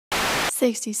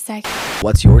60 seconds.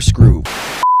 What's your Skroove?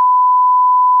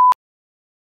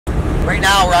 Right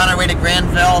now we're on our way to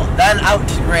Granville, then out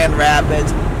to Grand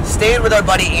Rapids. Staying with our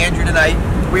buddy Andrew tonight.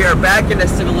 We are back into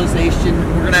civilization.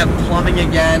 We're gonna have plumbing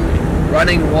again,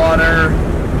 running water.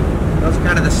 That's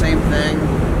kind of the same thing.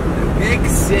 Big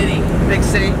city. Big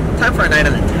city. Time for a night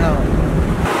in the town.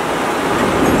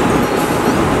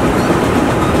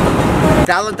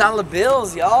 $1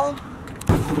 bills, y'all.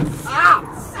 Ah,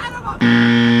 son of a...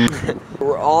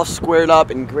 We're all squared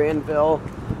up in Granville,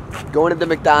 going to the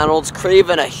McDonald's,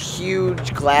 craving a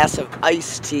huge glass of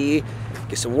iced tea,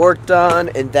 get some work done,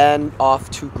 and then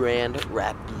off to Grand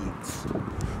Rapids.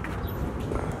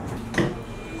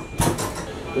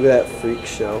 Look at that freak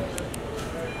show.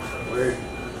 Weird.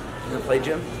 You gonna play,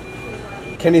 Jim?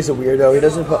 Kenny's a weirdo. He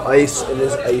doesn't put ice in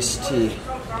his iced tea.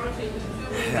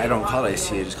 I don't call it iced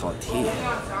tea, I just call it tea.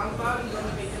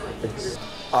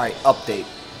 Alright, update.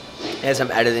 As I'm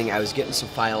editing, I was getting some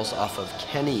files off of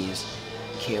Kenny's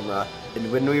camera,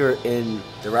 and when we were in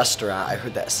the restaurant, I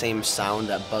heard that same sound,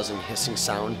 that buzzing, hissing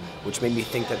sound, which made me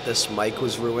think that this mic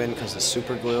was ruined because the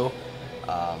super glue.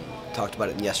 Talked about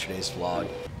it in yesterday's vlog.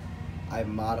 I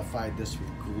modified this with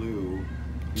glue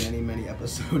many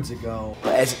episodes ago.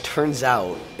 But as it turns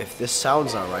out, if this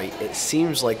sounds alright, it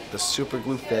seems like the super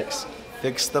glue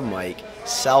fixed the mic,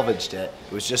 salvaged it.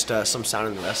 It was just some sound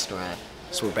in the restaurant.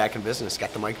 So we're back in business,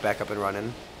 got the mic back up and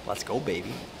running. Let's go,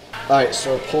 baby. Alright,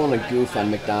 so we're pulling a goof on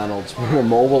McDonald's. We're gonna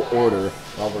mobile order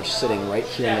while we're sitting right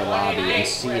here in the lobby and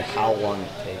see how long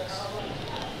it takes.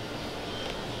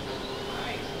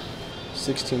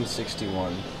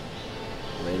 1661,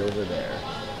 right over there.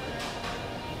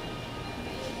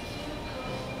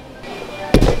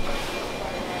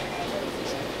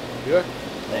 Good.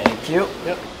 Thank you.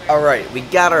 Yep. Alright, we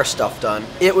got our stuff done.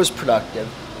 It was productive.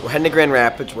 We're heading to Grand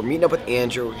Rapids. We're meeting up with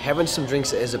Andrew, having some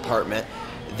drinks at his apartment,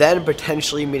 then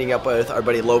potentially meeting up with our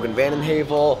buddy Logan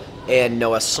Vandenhavel and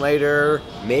Noah Snyder,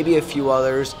 maybe a few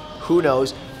others. Who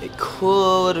knows? It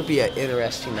could be an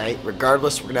interesting night.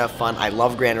 Regardless, we're gonna have fun. I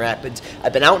love Grand Rapids.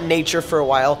 I've been out in nature for a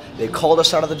while. They called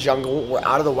us out of the jungle. We're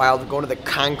out of the wild. We're going to the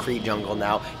concrete jungle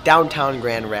now. Downtown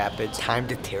Grand Rapids. Time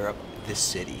to tear up this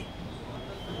city.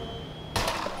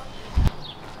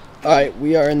 Alright,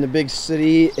 we are in the big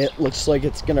city. It looks like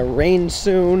it's gonna rain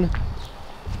soon.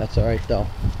 That's alright though.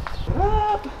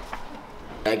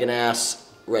 Dragon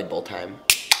ass Red Bull time.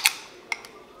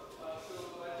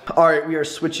 Alright, we are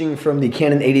switching from the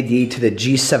Canon 80D to the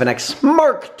G7X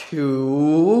Mark II.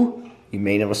 You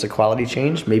may notice a quality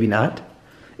change, maybe not.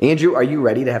 Andrew, are you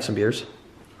ready to have some beers?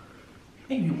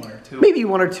 Maybe one or two. Maybe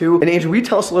one or two. And Andrew, will you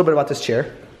tell us a little bit about this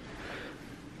chair?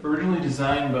 Originally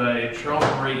designed by Charles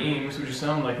and Ray Eames, which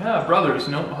sound like brothers,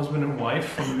 no, husband and wife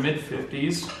from the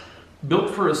mid-50s.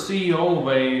 Built for a CEO of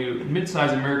a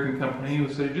mid-sized American company who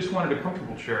said he just wanted a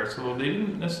comfortable chair, so they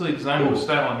didn't necessarily design it with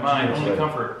style in mind, only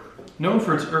comfort. Known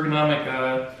for its ergonomic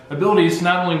abilities,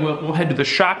 not only we'll head to the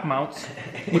shock mounts,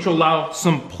 which will allow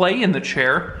some play in the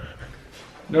chair.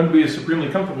 Known to be a supremely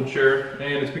comfortable chair,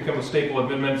 and it's become a staple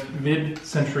of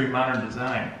mid-century modern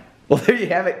design. Well, there you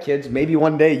have it, kids. Maybe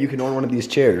one day you can own one of these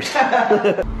chairs.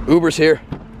 Uber's here.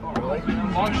 Oh, really?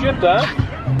 Long shift, huh?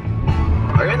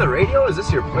 Are you on the radio or is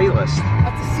this your playlist?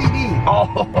 That's a CD.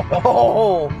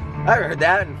 Oh, I haven't heard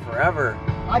that in forever.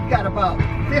 I've got about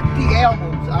 50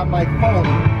 albums on my phone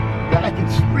that I can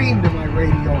stream to my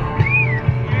radio.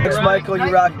 Thanks, Michael.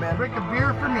 You rock, man. Drink a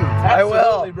beer for me. I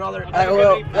will, brother. I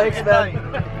will. Thanks, man.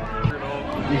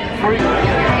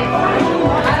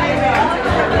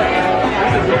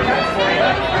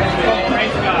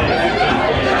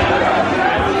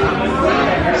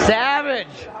 Savage.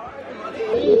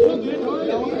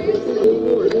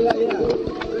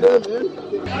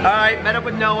 Alright, met up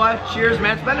with Noah. Cheers,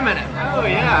 man. It's been a minute. Oh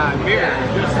yeah, beer.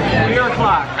 Beer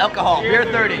o'clock. Alcohol. Beer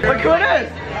 30. Look who it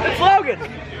is. It's Logan.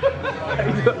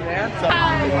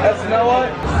 That's Noah.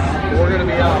 We're gonna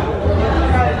be out.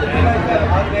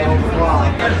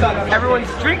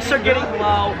 Everyone's drinks are getting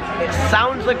low. It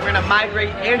sounds like we're gonna migrate.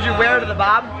 Andrew, where to the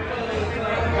Bob?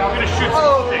 We're gonna shoot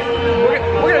some stick.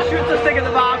 We're gonna shoot the stick at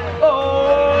the Bob. Oh!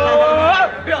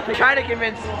 Trying to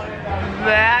convince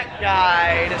that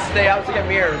guy to stay out. It's like a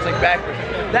mirror. It's like backwards.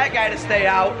 That guy to stay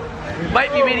out. We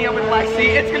might be meeting up with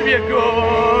Lexi. It's gonna be a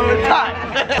good time.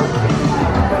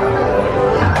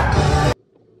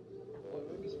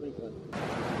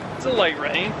 It's a light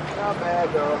rain. Not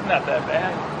bad, though. Not that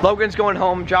bad. Logan's going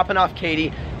home, dropping off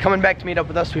Katie, coming back to meet up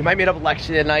with us. We might meet up with Lexi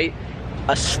tonight.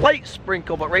 A slight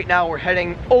sprinkle, but right now we're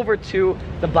heading over to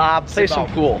the Bob, play some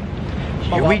pool.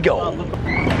 Here we go. All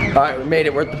right, we made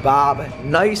it. We're at the Bob.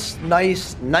 Nice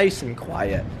and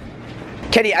quiet.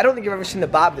 Kenny, I don't think you've ever seen the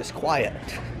Bob this quiet.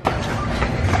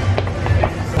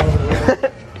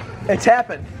 It's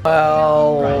happened.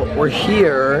 Well, we're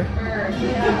here.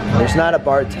 There's not a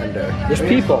bartender. There's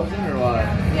people.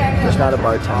 There's not a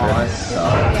bartender.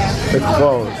 They're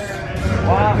closed.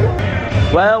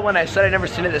 Well, when I said I'd never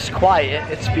seen it this quiet,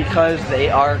 it's because they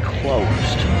are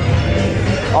closed.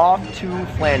 Off to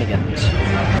Flanagan's.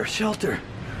 Shelter.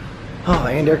 Oh,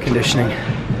 and air conditioning.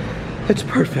 It's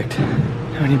perfect.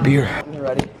 I need beer. You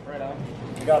ready? Right on.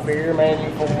 You got beer menu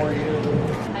for you.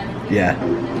 Yeah.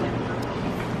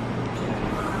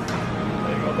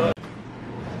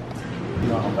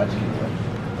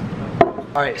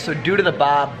 Alright, so due to the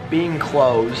bar being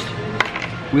closed,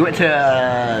 we went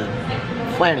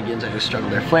to Flanagan's. I just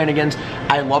struggled there. Flanagan's.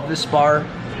 I love this bar.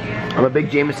 I'm a big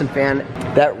Jameson fan.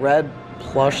 That red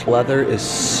plush leather is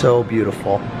so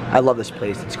beautiful. I love this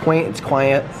place. It's quaint, it's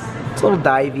quiet, it's a little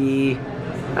divey.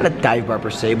 Not a dive bar per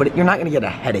se, but you're not gonna get a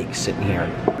headache sitting here.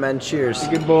 Man, cheers.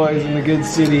 Good boys in the good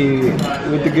city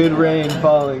with the good rain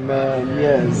falling, man.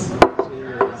 Yes.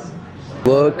 Cheers.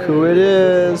 Look who it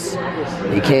is.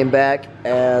 He came back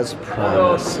as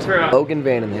promised. Logan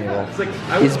Vandenhagel.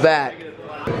 He's back.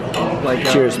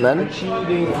 Cheers, man.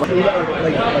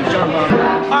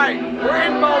 Alright, we're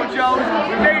in Mojo's.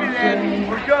 We made it in.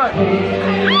 We're good.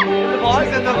 The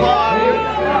vlog's in the vlog.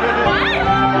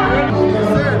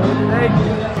 Thank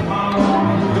you.